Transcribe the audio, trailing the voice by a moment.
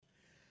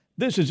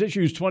This is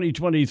Issues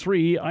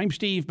 2023. I'm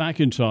Steve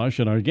McIntosh,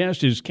 and our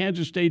guest is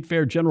Kansas State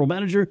Fair General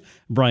Manager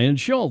Bryan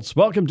Schulz.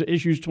 Welcome to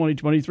Issues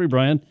 2023,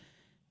 Bryan.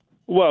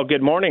 Well,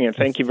 good morning, and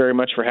thank you very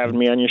much for having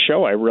me on your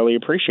show. I really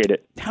appreciate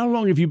it. How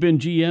long have you been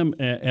GM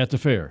at the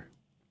fair?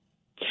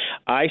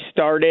 I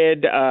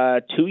started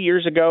 2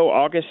 years ago,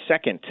 August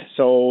 2nd.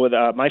 So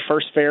my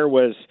first fair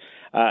was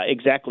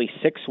exactly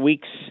 6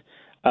 weeks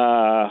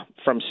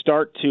from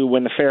start to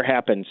when the fair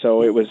happened.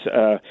 So it was,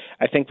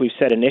 I think we've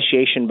said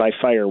initiation by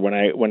fire when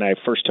I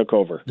first took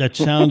over. That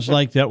sounds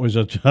like that was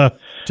a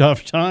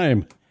tough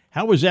time.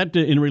 How was that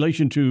in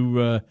relation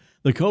to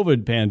the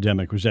COVID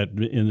pandemic? Was that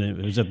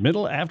is that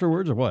middle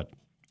afterwards or what?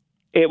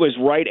 It was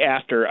right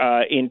after.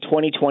 In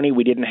 2020,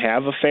 we didn't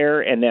have a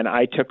fair, and then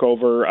I took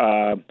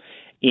over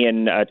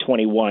in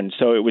 21.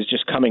 So it was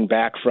just coming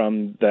back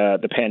from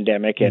the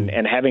pandemic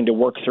and having to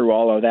work through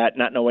all of that,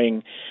 not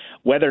knowing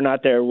whether or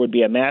not there would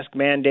be a mask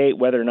mandate,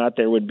 whether or not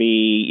there would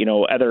be,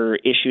 other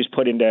issues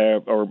put into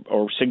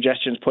or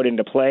suggestions put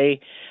into play.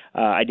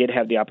 I did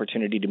have the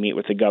opportunity to meet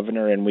with the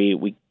governor, and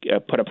we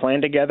put a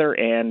plan together,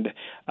 and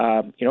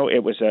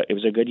it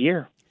was a good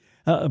year.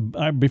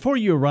 Before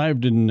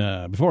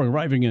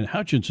arriving in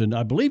Hutchinson,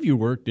 I believe you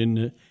worked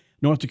in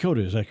North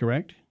Dakota. Is that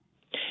correct?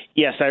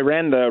 Yes, I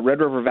ran the Red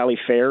River Valley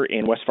Fair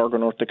in West Fargo,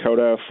 North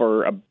Dakota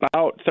for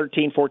about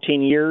 13,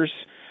 14 years.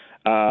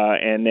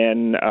 And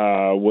then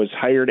was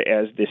hired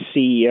as the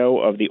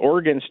CEO of the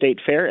Oregon State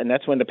Fair, and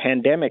that's when the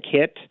pandemic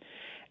hit,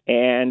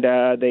 and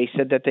they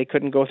said that they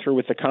couldn't go through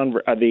with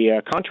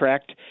the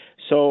contract.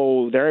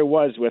 So there I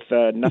was with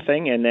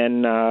nothing, and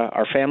then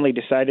our family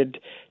decided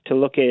to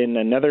look in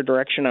another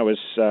direction. I was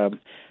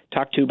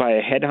talked to by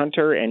a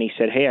headhunter, and he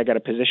said, "Hey, I got a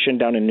position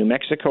down in New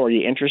Mexico. Are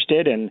you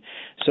interested?" And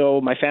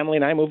so my family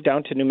and I moved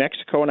down to New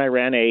Mexico, and I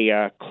ran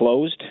a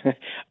closed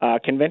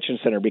convention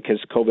center because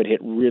COVID hit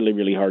really,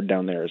 really hard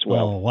down there as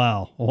well. Oh,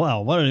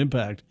 wow. What an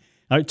impact.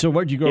 All right, so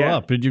where'd you grow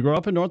up? Did you grow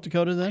up in North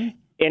Dakota then?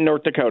 In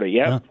North Dakota,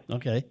 yeah.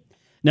 Okay.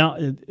 Now,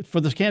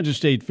 for the Kansas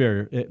State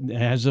Fair,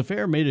 has the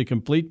fair made a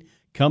complete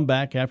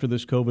comeback after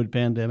this COVID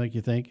pandemic,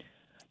 you think?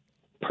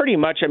 Pretty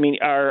much. I mean,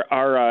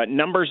 our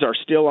numbers are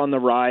still on the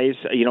rise.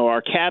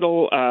 Our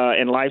cattle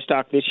and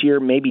livestock this year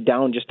may be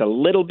down just a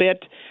little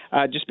bit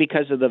just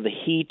because of the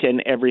heat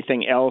and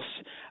everything else.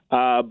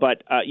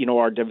 But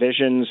our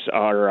divisions,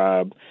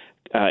 our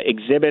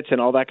exhibits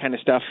and all that kind of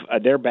stuff,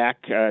 they're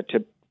back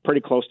to pretty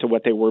close to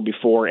what they were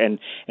before. And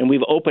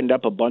we've opened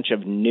up a bunch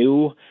of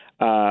new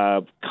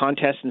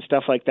contests and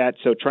stuff like that.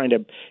 So trying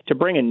to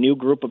bring a new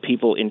group of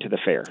people into the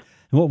fair.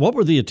 Well, what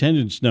were the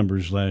attendance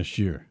numbers last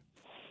year?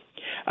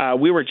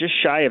 We were just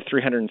shy of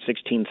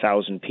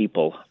 316,000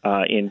 people.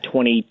 In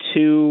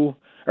 21,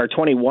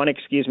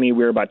 we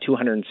were about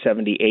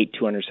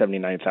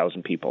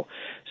 279,000 people.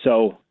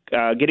 So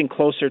getting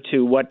closer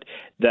to what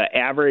the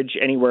average,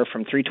 anywhere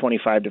from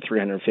 325 to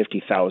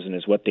 350,000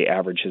 is what the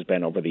average has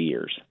been over the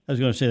years. I was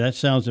going to say, that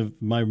sounds, if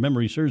my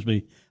memory serves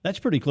me, that's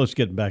pretty close to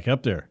getting back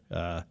up there.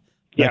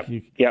 Yep.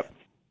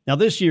 Now,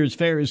 this year's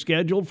fair is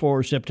scheduled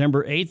for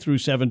September 8th through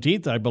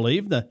 17th, I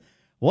believe.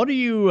 What are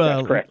you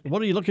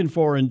looking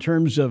for in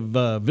terms of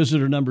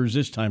visitor numbers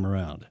this time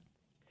around?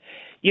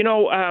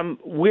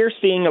 We're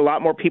seeing a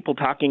lot more people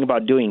talking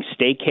about doing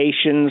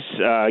staycations,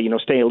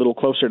 staying a little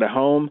closer to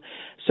home.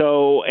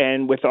 So,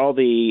 and with all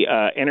the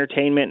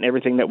entertainment and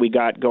everything that we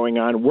got going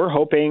on, we're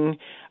hoping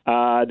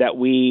that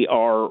we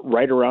are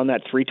right around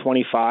that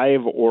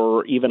 325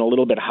 or even a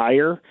little bit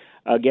higher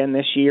again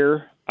this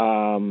year.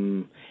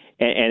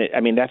 And I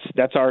mean,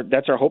 that's our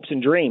hopes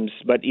and dreams,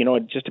 but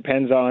it just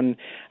depends on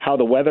how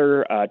the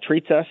weather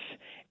treats us,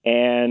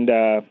 and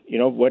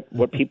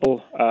what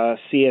people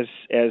see as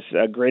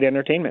great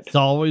entertainment. It's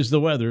always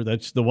the weather.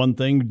 That's the one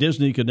thing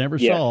Disney could never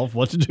solve.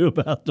 What to do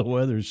about the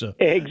weather? So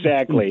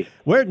exactly.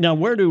 Where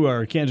do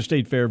our Kansas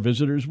State Fair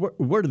visitors?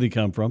 Where do they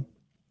come from?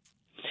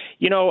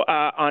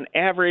 On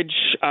average,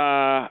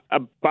 about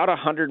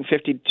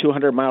 150 to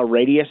 200 mile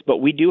radius, but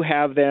we do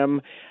have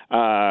them.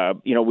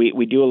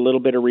 We do a little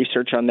bit of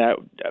research on that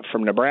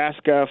from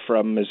Nebraska,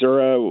 from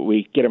Missouri.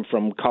 We get them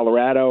from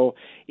Colorado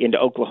into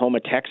Oklahoma,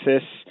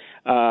 Texas.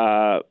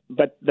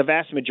 But the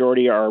vast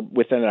majority are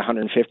within a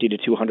 150 to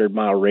 200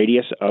 mile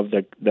radius of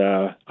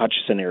the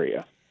Hutchinson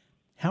area.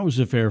 How is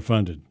the fair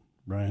funded,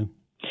 Bryan?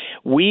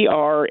 We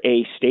are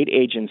a state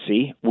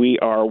agency. We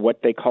are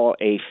what they call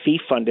a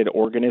fee-funded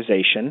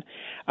organization.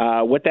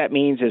 What that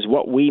means is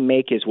what we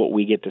make is what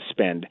we get to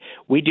spend.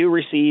 We do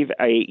receive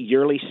a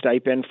yearly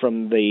stipend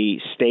from the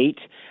state,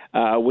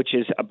 which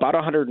is about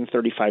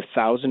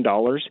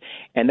 $135,000,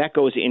 and that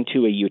goes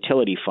into a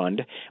utility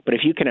fund. But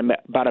if you can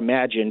about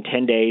imagine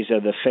 10 days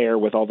of the fair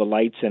with all the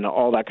lights and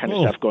all that kind of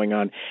stuff going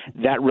on,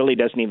 that really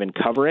doesn't even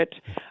cover it.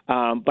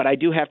 But I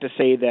do have to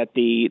say that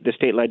the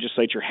state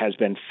legislature has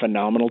been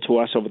phenomenal to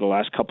us over the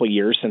last couple of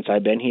years since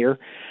I've been here.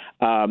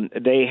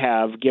 They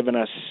have given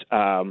us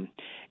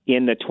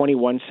in the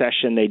 21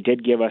 session, they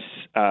did give us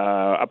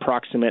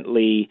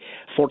approximately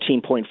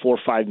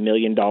 $14.45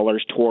 million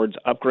towards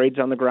upgrades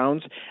on the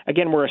grounds.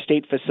 Again, we're a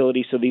state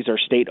facility, so these are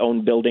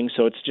state-owned buildings,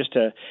 so it's just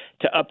to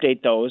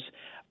update those.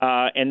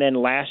 And then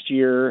last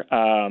year,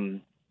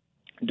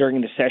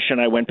 during the session,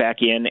 I went back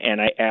in and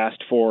I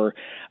asked for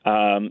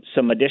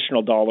some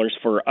additional dollars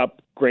for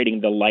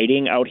upgrading the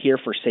lighting out here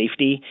for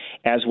safety,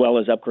 as well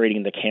as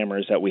upgrading the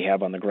cameras that we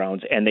have on the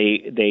grounds. And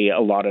they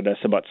allotted us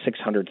about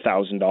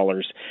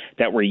 $600,000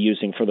 that we're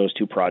using for those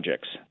two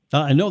projects.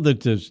 I know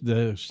that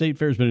the State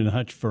Fair's been in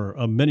Hutch for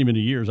many, many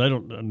years. I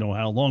don't know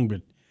how long,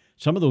 but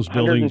some of those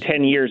buildings...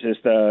 110 years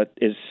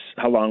is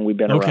how long we've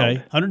been around. Okay,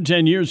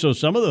 110 years. So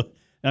some of the...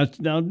 Now,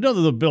 none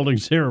of the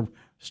buildings here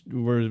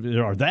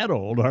are that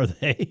old, are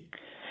they?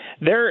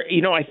 There,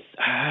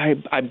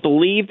 I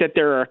believe that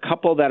there are a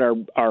couple that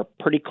are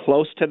pretty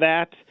close to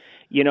that.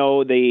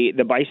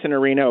 The Bison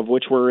Arena, of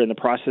which we're in the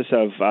process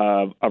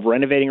of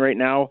renovating right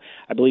now,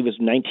 I believe is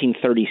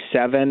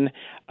 1937,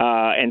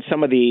 and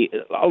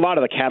a lot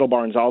of the cattle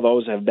barns, all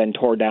those have been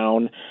tore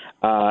down,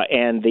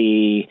 and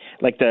the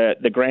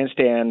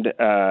grandstand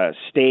the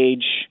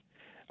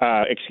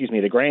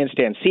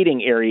grandstand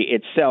seating area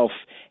itself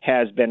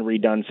has been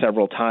redone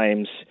several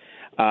times.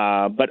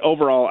 But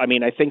overall, I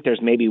think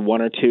there's maybe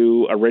one or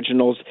two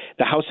originals.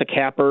 The House of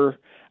Capper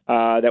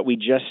that we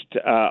just,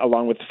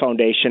 along with the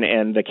foundation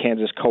and the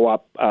Kansas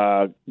Co-op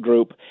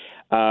group,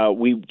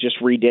 we just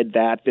redid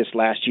that this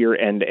last year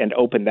and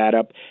opened that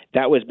up.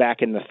 That was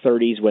back in the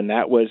 30s when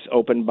that was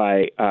opened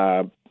by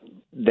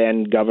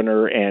then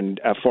Governor and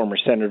former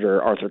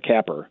Senator Arthur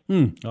Capper.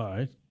 All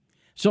right.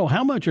 So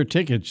how much are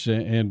tickets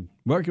and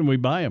where can we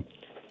buy them?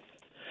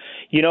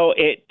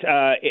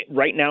 It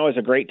right now is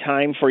a great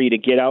time for you to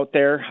get out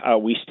there.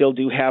 We still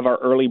do have our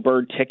early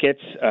bird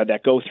tickets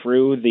that go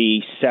through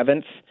the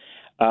 7th.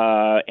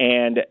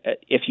 And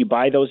if you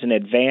buy those in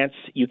advance,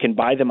 you can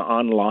buy them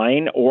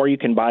online or you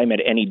can buy them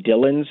at any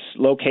Dillon's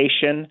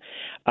location.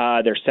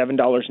 They're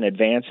 $7 in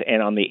advance,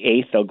 and on the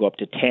 8th, they'll go up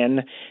to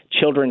 10.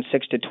 Children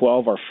 6 to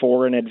 12 are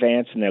 4 in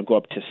advance, and they'll go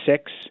up to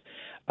 6.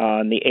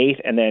 On the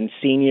 8th, and then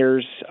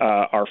seniors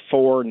are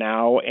 4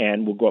 now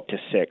and will go up to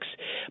 6.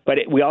 But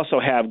we also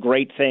have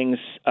great things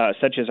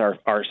such as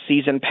our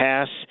season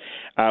pass,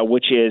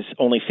 which is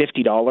only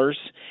 $50,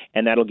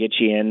 and that'll get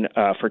you in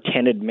for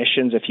 10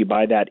 admissions if you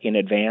buy that in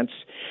advance.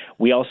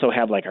 We also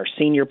have our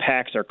senior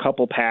packs, our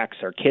couple packs,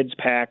 our kids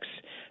packs,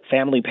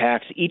 family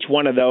packs. Each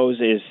one of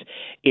those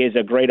is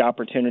a great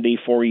opportunity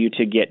for you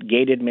to get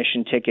gate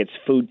admission tickets,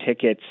 food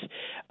tickets,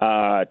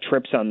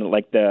 trips on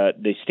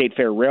the State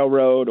Fair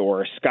Railroad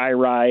or a Sky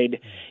Ride.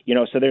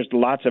 So there's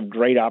lots of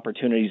great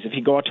opportunities. If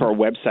you go out to our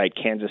website,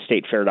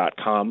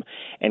 kansasstatefair.com,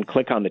 and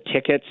click on the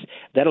tickets,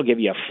 that'll give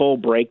you a full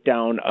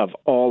breakdown of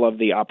all of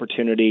the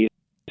opportunities,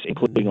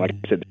 including, like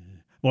I said.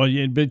 Well,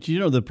 yeah, but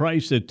the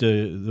price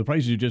the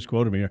prices you just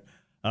quoted me,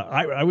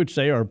 I would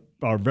say are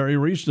very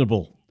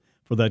reasonable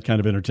for that kind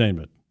of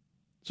entertainment.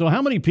 So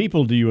how many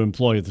people do you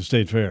employ at the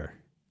State Fair?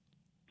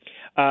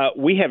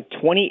 We have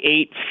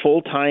 28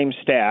 full-time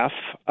staff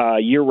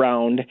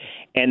year-round,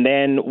 and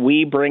then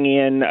we bring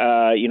in,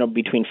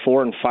 between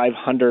 400 and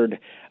 500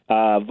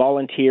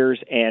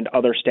 volunteers and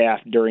other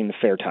staff during the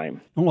fair time.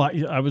 Well,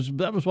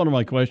 that was one of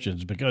my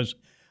questions, because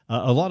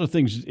a lot of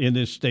things in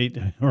this state,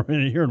 or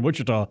here in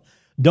Wichita,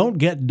 don't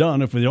get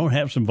done if we don't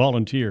have some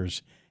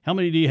volunteers. How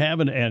many do you have,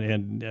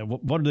 and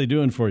what are they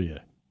doing for you?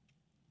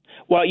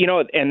 Well,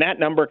 and that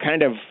number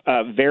kind of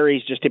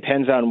varies, just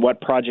depends on what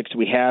projects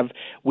we have.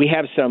 We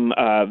have some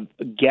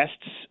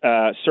guests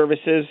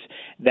services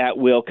that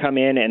will come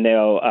in, and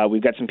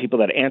we've got some people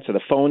that answer the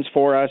phones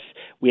for us.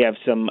 We have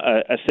some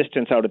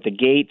assistants out at the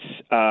gates.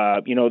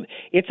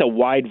 It's a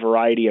wide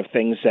variety of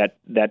things that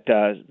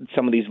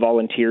some of these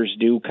volunteers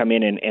do come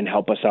in and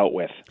help us out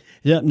with.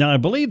 Yeah. Now, I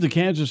believe the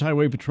Kansas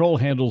Highway Patrol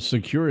handles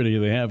security.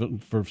 They have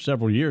it for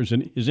several years.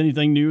 And is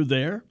anything new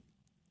there?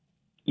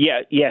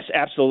 Yeah, yes,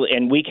 absolutely.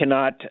 And we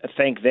cannot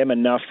thank them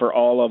enough for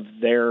all of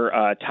their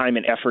time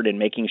and effort in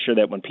making sure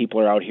that when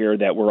people are out here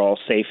that we're all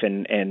safe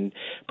and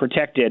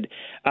protected.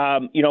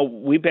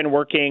 We've been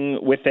working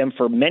with them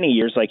for many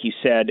years, like you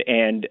said,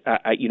 and,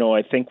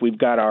 I think we've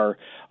got our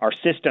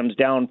systems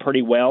down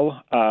pretty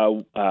well.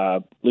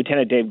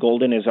 Lieutenant Dave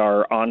Golden is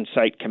our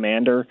on-site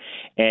commander,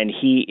 and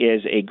he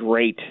is a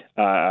great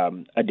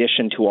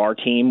addition to our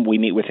team. We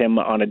meet with him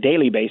on a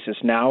daily basis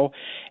now,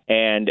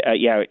 and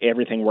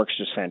everything works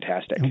just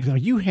fantastic.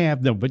 You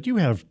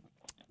have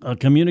a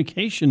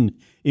communication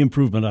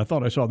improvement. I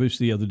thought I saw this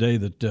the other day.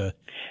 That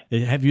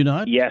have you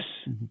not? Yes.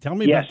 Tell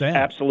me about that. Yes,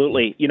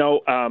 absolutely.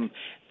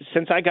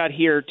 Since I got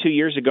here 2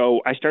 years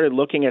ago, I started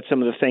looking at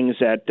some of the things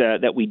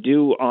that we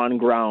do on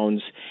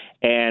grounds.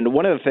 And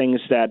one of the things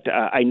that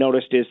I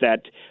noticed is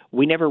that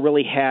we never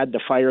really had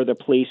the fire, the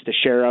police, the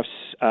sheriffs,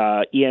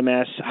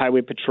 EMS,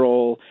 highway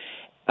patrol,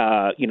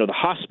 the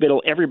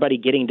hospital, everybody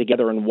getting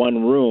together in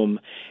one room.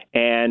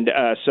 And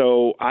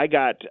so I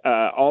got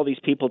all these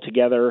people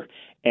together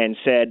and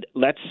said,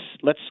 let's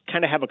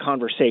kind of have a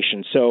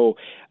conversation. So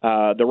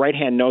the right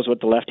hand knows what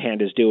the left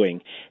hand is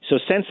doing. So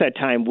since that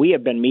time, we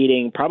have been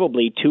meeting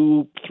probably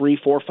 2, 3,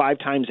 4, 5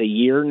 times a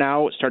year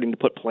now, starting to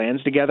put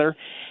plans together.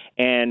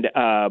 And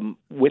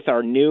with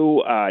our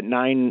new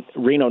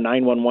Reno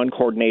 911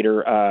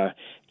 coordinator,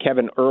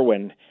 Kevin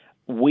Irwin,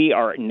 we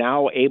are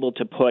now able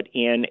to put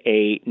in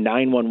a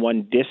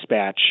 911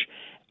 dispatch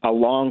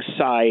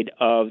alongside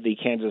of the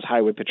Kansas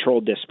Highway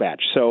Patrol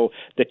dispatch. So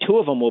the two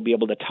of them will be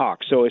able to talk.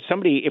 So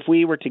if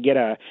we were to get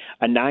a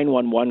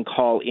 911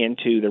 call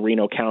into the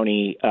Reno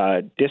County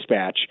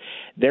dispatch,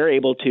 they're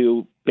able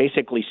to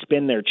basically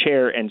spin their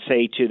chair and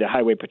say to the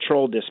Highway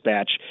Patrol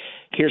dispatch,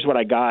 here's what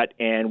I got,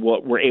 and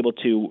we're able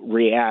to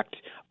react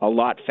a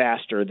lot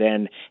faster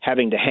than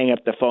having to hang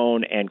up the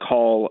phone and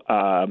call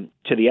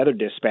to the other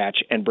dispatch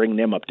and bring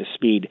them up to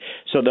speed.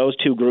 So those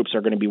two groups are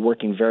going to be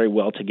working very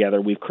well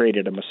together. We've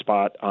created them a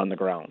spot on the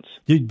grounds.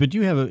 But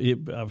you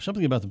have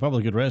something about the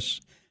public address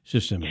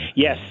system.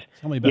 Yes.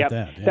 Tell me about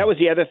that. Yeah. That was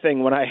the other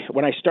thing. When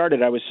I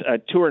started, I was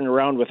touring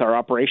around with our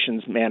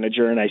operations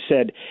manager, and I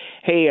said,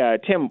 hey,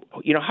 Tim,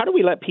 how do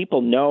we let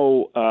people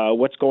know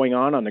what's going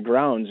on the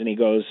grounds? And he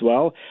goes,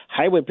 well,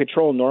 Highway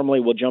Patrol normally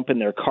will jump in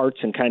their carts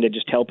and kind of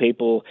just tell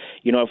people,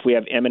 if we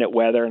have imminent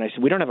weather. And I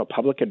said, we don't have a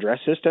public address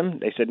system?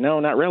 They said, no,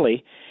 not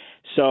really.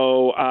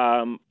 So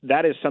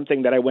that is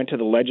something that I went to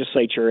the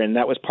legislature, and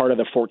that was part of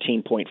the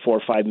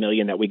 $14.45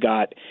 million that we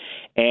got.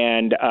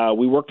 And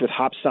we worked with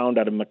Hop Sound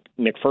out of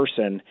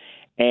McPherson,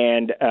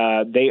 and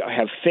they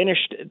have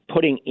finished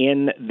putting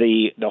in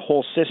the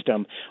whole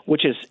system,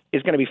 which is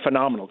going to be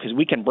phenomenal because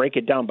we can break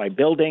it down by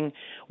building.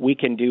 We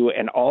can do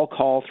an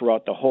all-call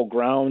throughout the whole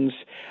grounds.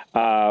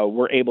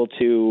 We're able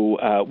to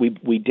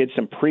we did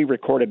some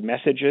pre-recorded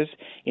messages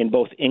in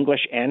both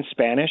English and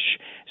Spanish.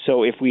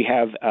 So if we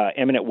have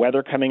imminent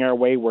weather coming our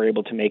way, we're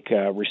able to make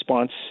a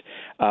response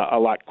a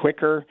lot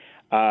quicker.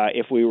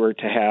 If we were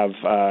to have,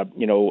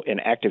 an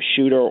active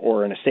shooter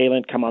or an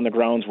assailant come on the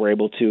grounds, we're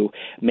able to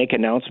make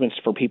announcements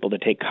for people to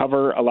take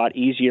cover a lot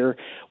easier.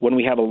 When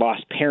we have a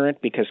lost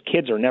parent, because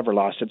kids are never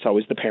lost, it's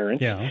always the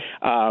parents. Yeah.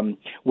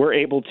 We're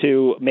able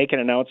to make an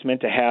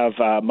announcement to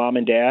have mom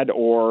and dad,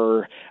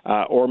 or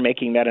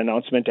making that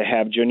announcement to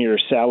have Junior or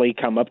Sally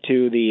come up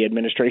to the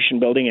administration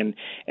building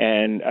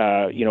and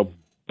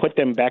put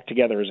them back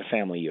together as a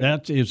family unit.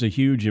 That is a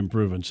huge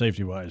improvement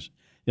safety-wise.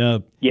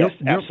 Yes,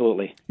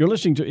 absolutely. You're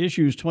listening to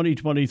Issues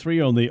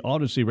 2023 on the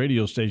Odyssey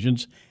radio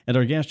stations, and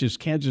our guest is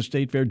Kansas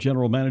State Fair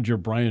General Manager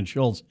Bryan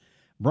Schulz.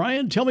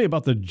 Bryan, tell me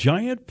about the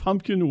giant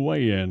pumpkin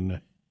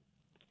weigh-in.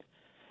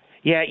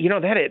 Yeah,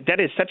 that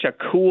is such a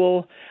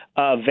cool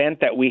event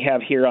that we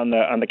have here on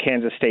the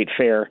Kansas State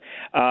Fair.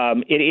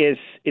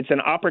 It's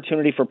an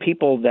opportunity for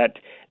people that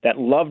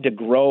love to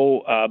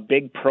grow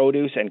big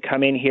produce and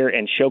come in here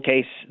and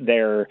showcase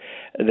their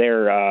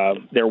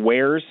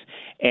wares.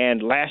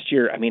 And last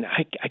year,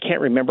 I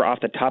can't remember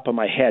off the top of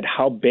my head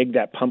how big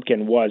that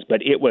pumpkin was,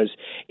 but it was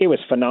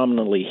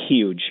phenomenally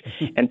huge.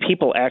 And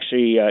people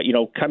actually,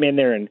 come in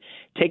there and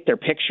take their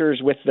pictures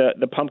with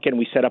the pumpkin.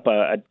 We set up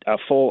a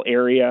full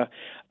area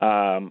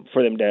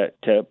for them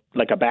to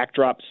like a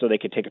backdrop so they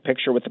could take a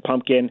picture with the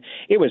pumpkin.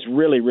 It was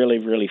really, really,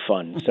 really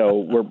fun. So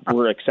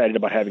we're excited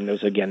about having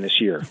those again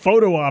this year.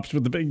 Photo ops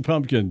with the big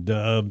pumpkin.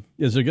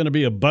 Is there going to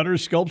be a butter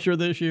sculpture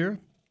this year?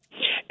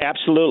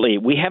 Absolutely.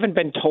 We haven't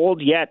been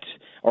told yet,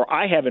 or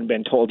I haven't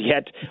been told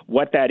yet,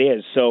 what that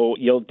is. So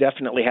you'll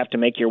definitely have to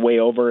make your way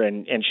over,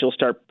 and she'll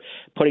start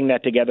putting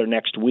that together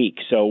next week.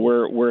 So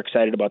we're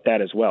excited about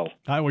that as well.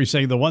 I always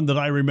say the one that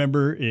I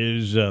remember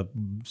is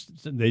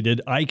they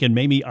did Ike and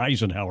Mamie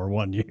Eisenhower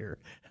one year.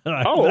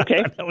 Oh,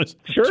 okay. That was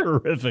sure.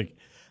 Terrific.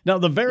 Now,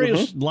 the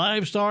various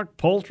livestock,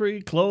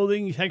 poultry,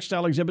 clothing,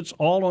 textile exhibits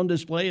all on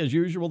display as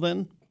usual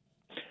then?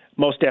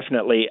 Most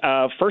definitely.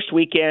 First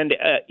weekend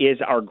is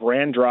our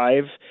Grand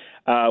Drive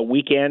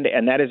weekend,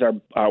 and that is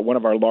our one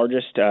of our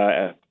largest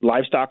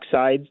livestock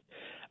sides.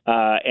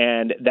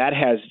 And that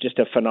has just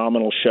a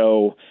phenomenal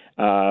show,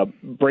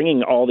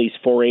 bringing all these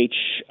 4-H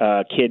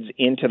kids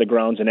into the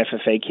grounds and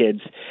FFA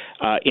kids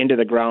into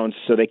the grounds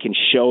so they can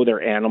show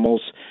their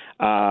animals.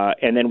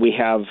 And then we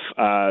have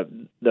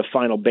the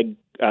final big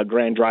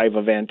Grand Drive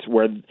event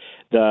where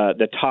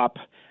the top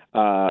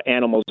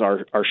animals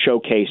are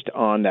showcased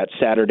on that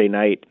Saturday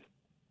night.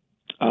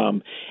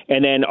 And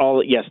then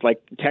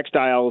like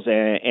textiles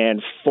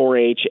and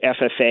 4-H,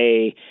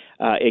 FFA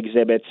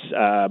exhibits,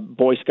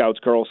 Boy Scouts,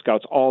 Girl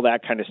Scouts, all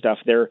that kind of stuff.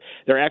 They're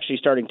actually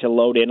starting to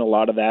load in a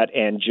lot of that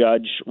and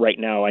judge right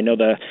now. I know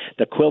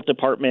the quilt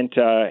department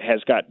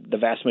has got the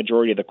vast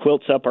majority of the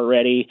quilts up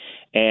already,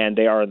 and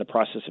they are in the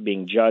process of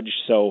being judged.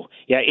 So,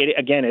 yeah,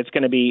 it's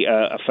going to be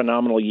a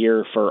phenomenal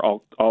year for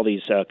all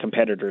these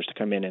competitors to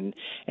come in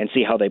and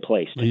see how they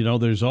placed.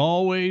 There's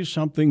always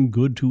something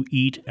good to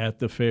eat at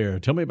the fair.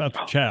 Tell me about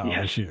the chow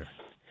this year.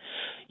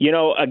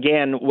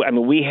 Again,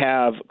 we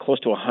have close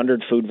to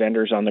 100 food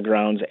vendors on the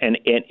grounds, and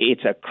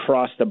it's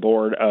across the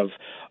board of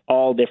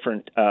all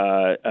different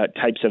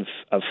types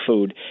of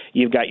food.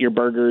 You've got your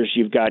burgers,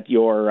 you've got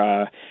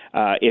your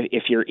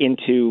if you're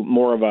into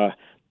more of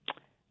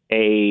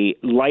a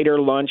lighter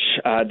lunch,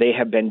 they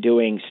have been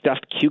doing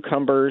stuffed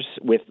cucumbers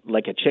with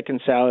like a chicken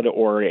salad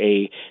or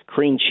a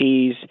cream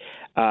cheese.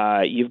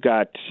 You've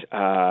got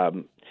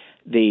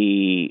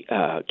the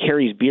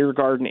Carrie's Beer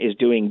Garden is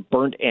doing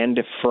burnt end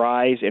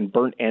fries and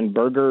burnt end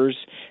burgers.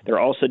 They're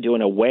also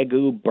doing a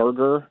Wagyu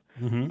burger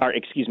or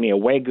excuse me, a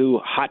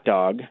Wagyu hot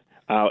dog.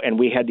 And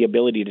we had the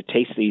ability to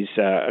taste these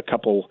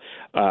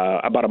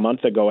about a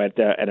month ago at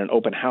an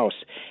open house,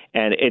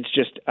 and it's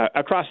just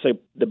across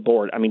the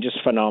board. I mean,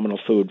 just phenomenal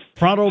food.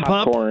 Pronto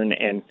popcorn Pup?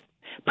 And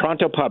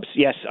Pronto Pups.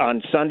 Yes,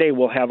 on Sunday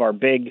we'll have our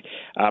big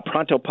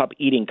Pronto Pup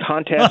eating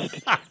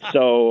contest.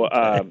 So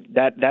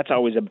that's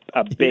always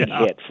a big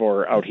hit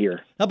for out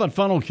here. How about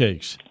funnel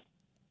cakes?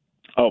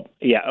 Oh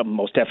yeah,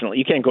 most definitely.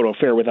 You can't go to a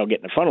fair without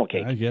getting a funnel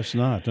cake. I guess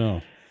not.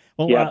 No.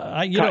 Well,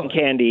 cotton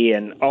candy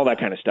and all that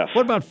kind of stuff.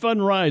 What about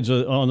fun rides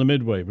on the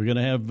Midway? We're going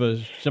to have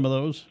some of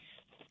those?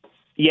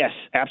 Yes,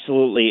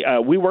 absolutely.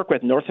 We work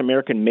with North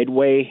American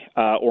Midway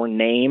or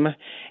NAME,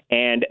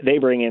 and they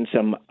bring in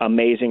some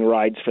amazing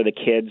rides for the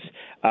kids.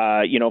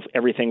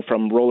 Everything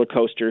from roller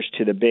coasters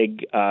to the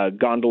big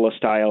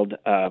gondola-styled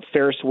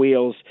Ferris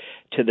wheels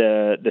to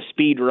the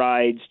speed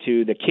rides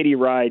to the kiddie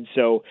rides.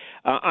 So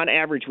on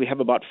average, we have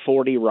about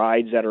 40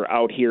 rides that are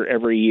out here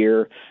every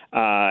year,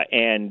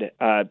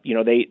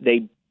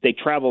 they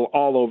travel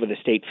all over the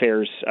state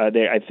fairs.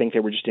 I think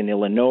they were just in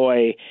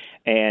Illinois,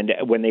 and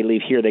when they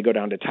leave here, they go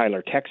down to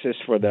Tyler, Texas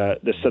for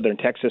the Southern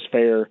Texas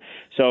Fair.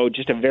 So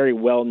just a very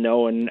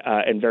well-known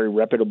and very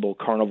reputable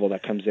carnival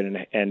that comes in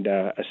and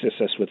assists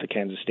us with the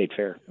Kansas State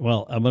Fair.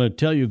 Well, I'm going to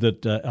tell you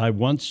that I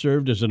once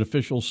served as an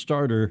official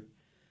starter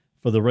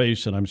for the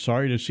race, and I'm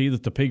sorry to see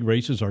that the pig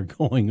races are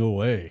going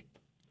away.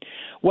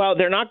 Well,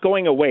 they're not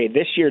going away.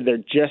 This year, they're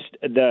just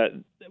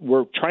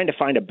we're trying to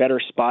find a better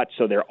spot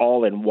so they're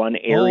all in one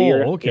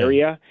area. Oh,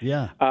 okay.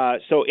 Yeah.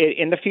 So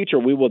in the future,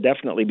 we will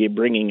definitely be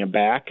bringing them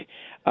back.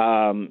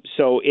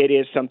 So it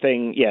is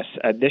something, yes.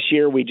 This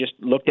year, we just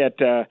looked at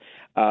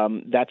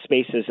that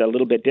space is a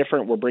little bit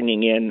different. We're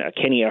bringing in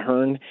Kenny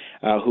Ahern,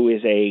 who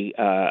is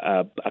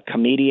a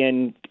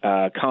comedian,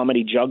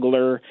 comedy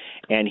juggler,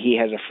 and he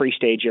has a free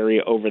stage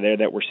area over there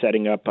that we're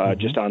setting up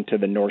just onto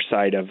the north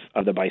side of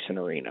the Bison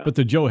Arena. But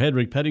the Joe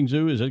Hedrick Petting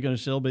Zoo, is it going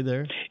to still be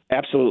there?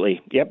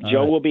 Absolutely. Yep.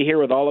 Joe will be here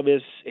with all of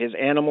his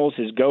animals,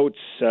 his goats,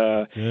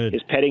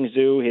 his petting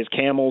zoo, his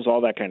camels,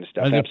 all that kind of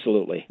stuff.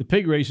 Absolutely. The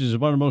pig races is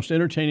one of the most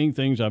entertaining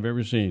things I've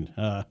ever seen.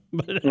 All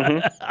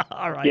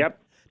right. Yep.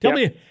 Tell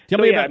me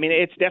about. I mean,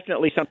 it's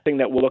definitely something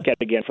that we'll look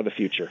at again for the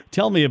future.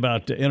 Tell me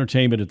about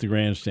entertainment at the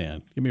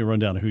grandstand. Give me a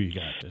rundown of who you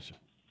got.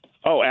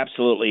 Oh,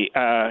 absolutely.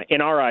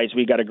 In our eyes,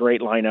 we got a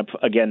great lineup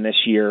again this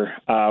year.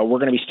 We're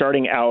going to be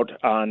starting out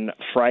on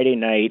Friday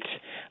night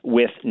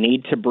with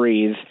Need to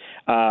Breathe.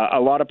 A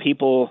lot of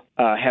people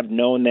have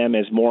known them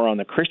as more on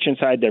the Christian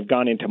side. They've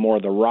gone into more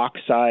of the rock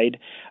side.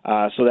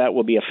 So that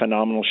will be a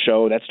phenomenal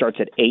show. That starts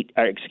at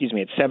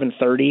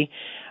 7:30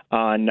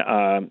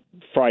 on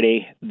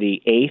Friday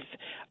the 8th.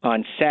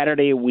 On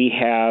Saturday, we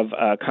have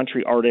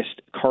country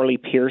artist Carly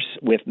Pierce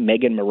with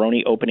Megan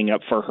Maroney opening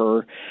up for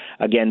her.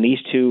 Again, these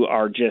two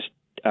are just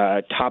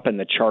topping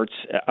the charts,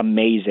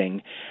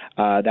 amazing.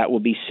 That will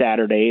be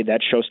Saturday.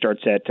 That show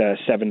starts at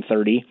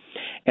 7:30.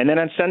 And then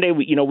on Sunday,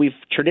 we've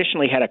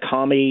traditionally had a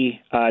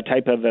comedy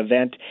type of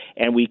event,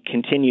 and we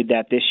continued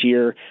that this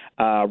year.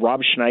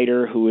 Rob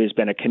Schneider, who has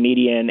been a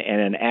comedian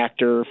and an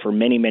actor for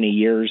many, many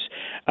years,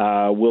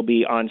 will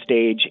be on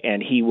stage,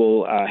 and he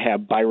will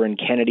have Byron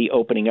Kennedy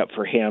opening up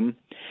for him.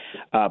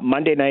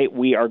 Monday night,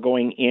 we are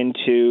going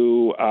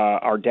into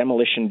our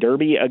Demolition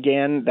Derby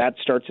again. That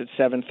starts at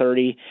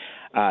 7:30.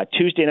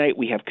 Tuesday night,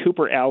 we have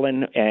Cooper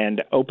Allen,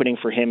 and opening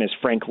for him is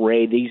Frank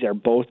Ray. These are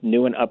both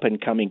new and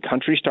up-and-coming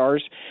country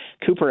stars.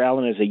 Cooper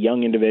Allen is a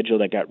young individual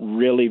that got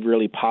really,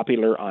 really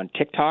popular on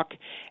TikTok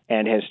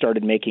and has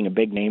started making a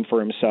big name for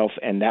himself,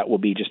 and that will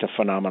be just a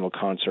phenomenal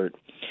concert.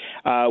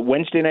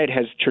 Wednesday night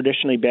has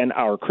traditionally been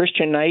our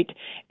Christian night,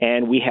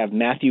 and we have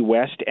Matthew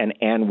West and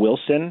Ann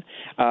Wilson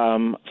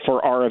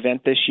for our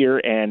event this year,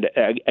 and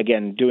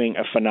again, doing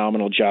a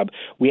phenomenal job.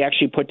 We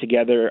actually put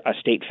together a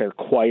state fair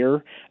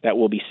choir that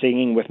will be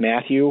singing with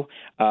Matthew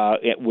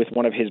with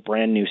one of his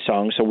brand new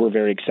songs, so we're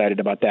very excited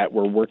about that.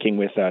 We're working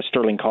with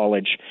Sterling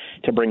College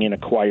to bring in a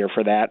choir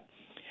for that.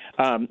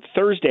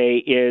 Thursday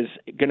is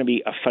going to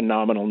be a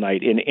phenomenal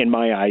night in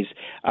my eyes.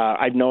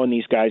 I've known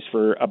these guys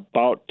for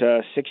about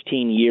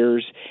 16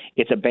 years.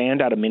 It's a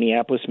band out of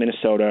Minneapolis,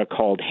 Minnesota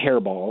called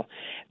Hairball.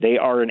 They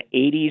are an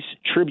 80s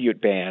tribute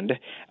band.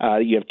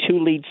 You have two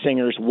lead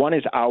singers. One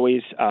is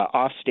always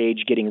off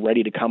stage getting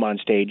ready to come on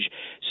stage.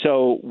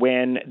 So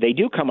when they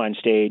do come on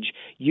stage,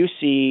 you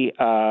see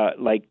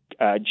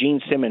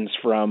Gene Simmons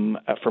from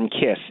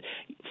Kiss,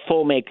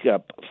 full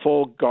makeup,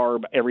 full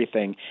garb,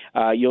 everything.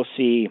 You'll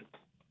see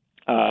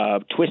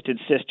Twisted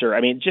Sister.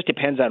 I mean, it just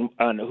depends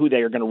on who they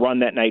are going to run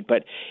that night,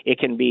 but it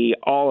can be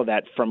all of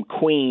that from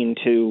Queen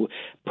to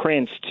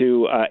Prince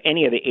to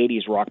any of the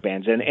 80s rock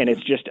bands. And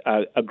it's just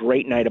a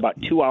great night, about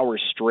 2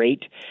 hours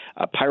straight,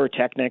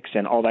 pyrotechnics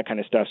and all that kind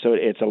of stuff. So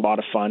it's a lot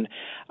of fun.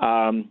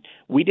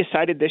 We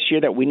decided this year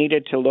that we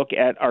needed to look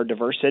at our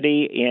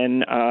diversity in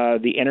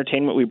the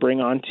entertainment we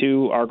bring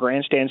onto our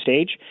grandstand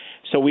stage.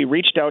 So we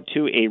reached out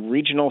to a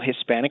regional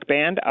Hispanic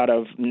band out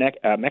of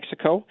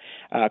Mexico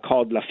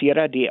called La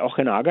Fiera de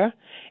Ojinaga,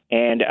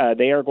 and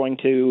they are going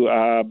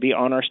to be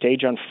on our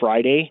stage on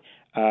Friday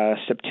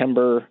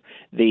September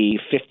the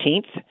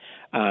 15th.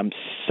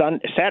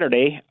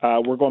 Saturday,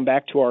 we're going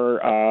back to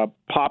our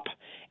pop,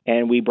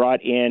 and we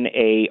brought in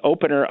a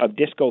opener of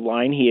Disco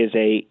Line. He is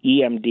a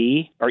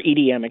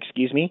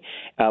EDM,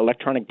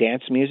 electronic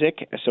dance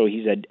music. So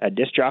he's a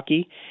disc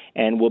jockey,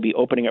 and we'll be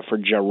opening it for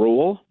Ja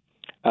Rule,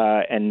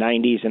 and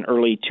 90s and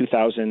early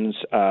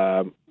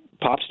 2000s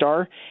pop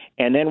star.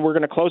 And then we're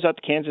going to close out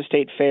the Kansas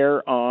State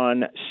Fair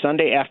on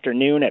Sunday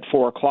afternoon at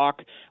 4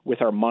 o'clock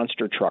with our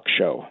Monster Truck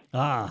Show.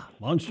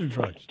 Monster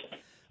trucks.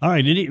 All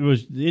right.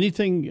 Was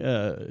anything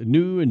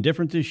new and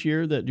different this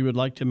year that you would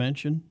like to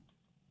mention?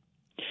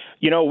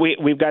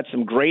 We've got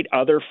some great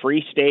other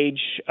free stage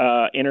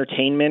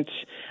entertainment.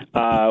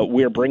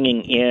 We're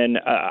bringing in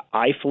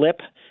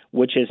iFlip,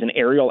 which is an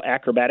aerial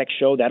acrobatic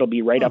show. That'll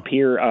be right up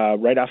here,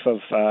 right off of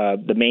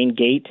the main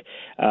gate.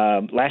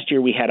 Last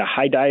year we had a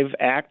high dive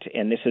act,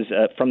 and this is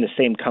from the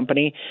same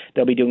company.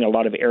 They'll be doing a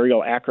lot of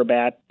aerial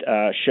acrobat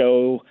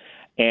show,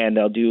 and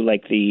they'll do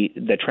like the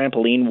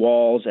trampoline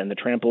walls and the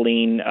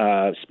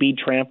trampoline speed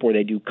tramp, where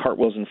they do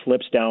cartwheels and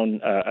flips down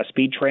a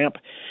speed tramp.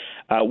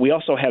 We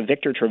also have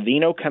Victor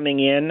Trevino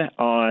coming in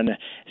on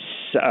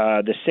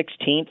the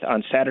 16th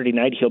on Saturday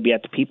night. He'll be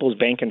at the People's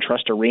Bank and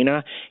Trust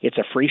Arena. It's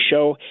a free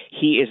show.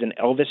 He is an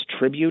Elvis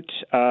tribute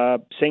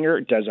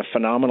singer, does a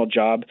phenomenal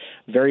job,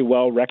 very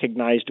well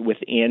recognized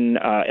within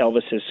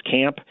Elvis's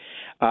camp.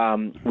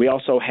 We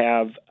also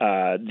have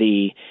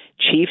the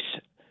Chiefs,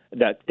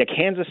 the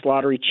Kansas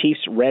Lottery Chiefs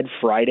Red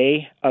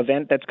Friday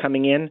event that's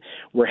coming in.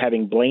 We're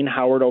having Blaine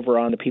Howard over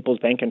on the People's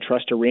Bank and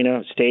Trust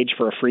Arena stage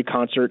for a free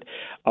concert,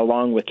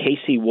 along with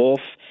Casey Wolf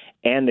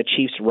and the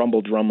Chiefs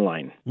Rumble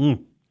Drumline.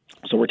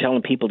 So we're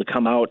telling people to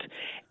come out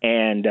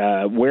and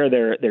wear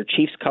their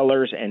Chiefs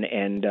colors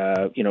and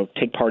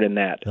take part in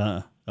that.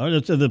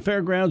 So the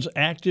fairgrounds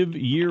active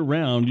year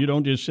round. You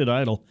don't just sit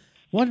idle.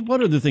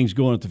 What are the things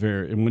going at the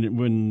fair and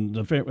when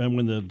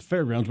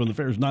the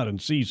fair is not in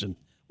season?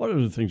 What are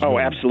the things? Oh,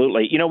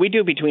 absolutely. We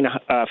do between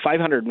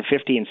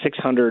 550 and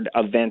 600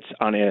 events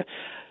on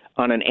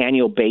an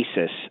annual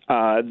basis.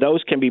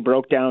 Those can be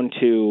broke down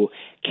to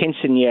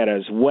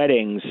quinceañeras,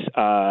 weddings,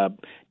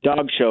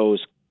 dog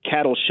shows,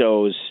 cattle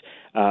shows,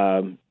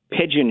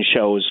 pigeon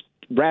shows,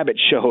 rabbit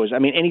shows. I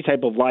mean, any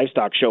type of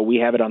livestock show, we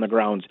have it on the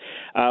grounds.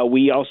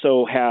 We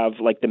also have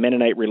like the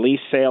Mennonite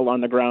release sale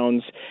on the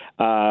grounds.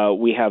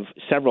 We have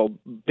several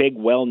big,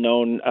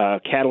 well-known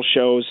cattle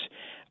shows.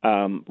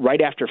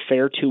 Right after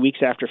fair, 2 weeks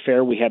after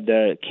fair, we have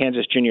the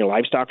Kansas Junior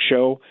Livestock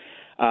Show.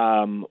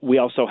 We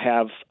also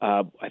have,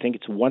 I think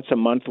it's once a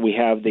month, we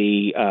have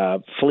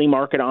the flea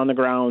market on the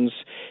grounds.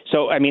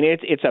 So, I mean,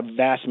 it's a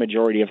vast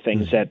majority of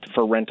things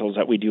for rentals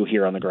that we do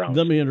here on the grounds.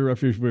 Let me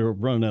interrupt you. We're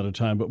running out of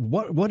time. But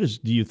what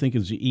do you think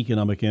is the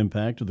economic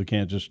impact of the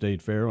Kansas State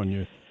Fair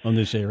on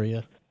this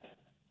area?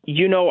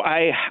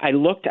 I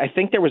looked. I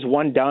think there was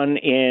one done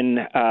in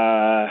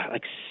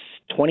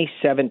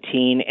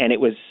 2017, and it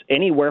was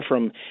anywhere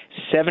from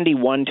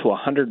 $71 to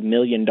 $100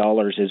 million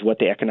is what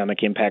the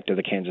economic impact of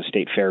the Kansas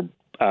State Fair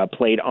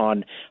played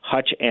on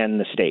Hutch and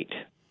the state.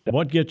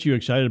 What gets you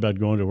excited about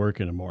going to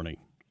work in the morning?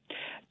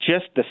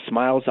 Just the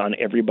smiles on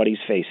everybody's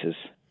faces.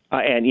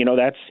 And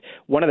that's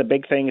one of the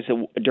big things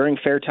during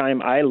fair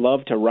time. I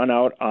love to run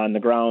out on the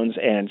grounds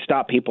and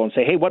stop people and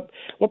say, hey, what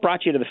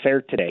brought you to the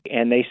fair today?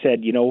 And they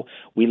said,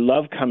 we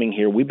love coming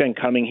here. We've been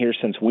coming here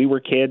since we were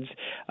kids.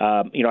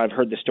 I've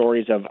heard the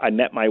stories of I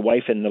met my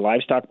wife in the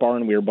livestock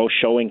barn. We were both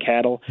showing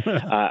cattle.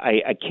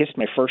 I kissed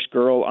my first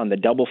girl on the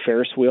double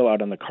Ferris wheel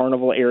out on the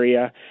carnival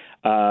area.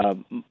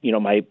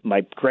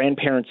 My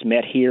grandparents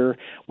met here.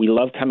 We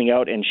love coming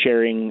out and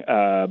sharing,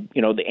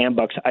 the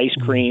Ambucks ice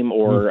cream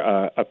or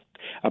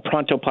a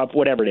Pronto Pup,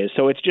 whatever it is.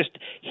 So it's just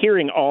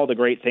hearing all the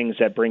great things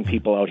that bring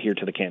people out here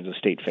to the Kansas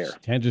State Fair.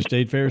 Kansas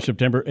State Fair,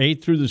 September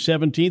 8th through the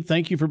 17th.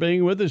 Thank you for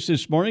being with us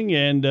this morning,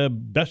 and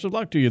best of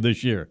luck to you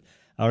this year.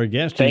 Our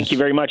guest Thank you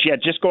very much. Yeah,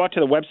 just go out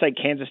to the website,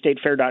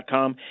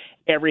 kansasstatefair.com.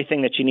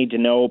 Everything that you need to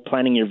know,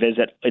 planning your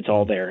visit, it's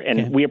all there.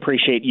 And we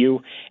appreciate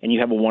you, and you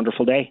have a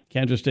wonderful day.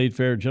 Kansas State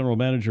Fair General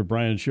Manager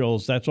Bryan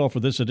Schulz. That's all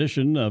for this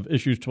edition of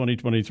Issues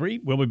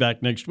 2023. We'll be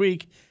back next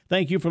week.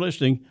 Thank you for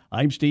listening.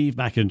 I'm Steve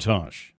McIntosh.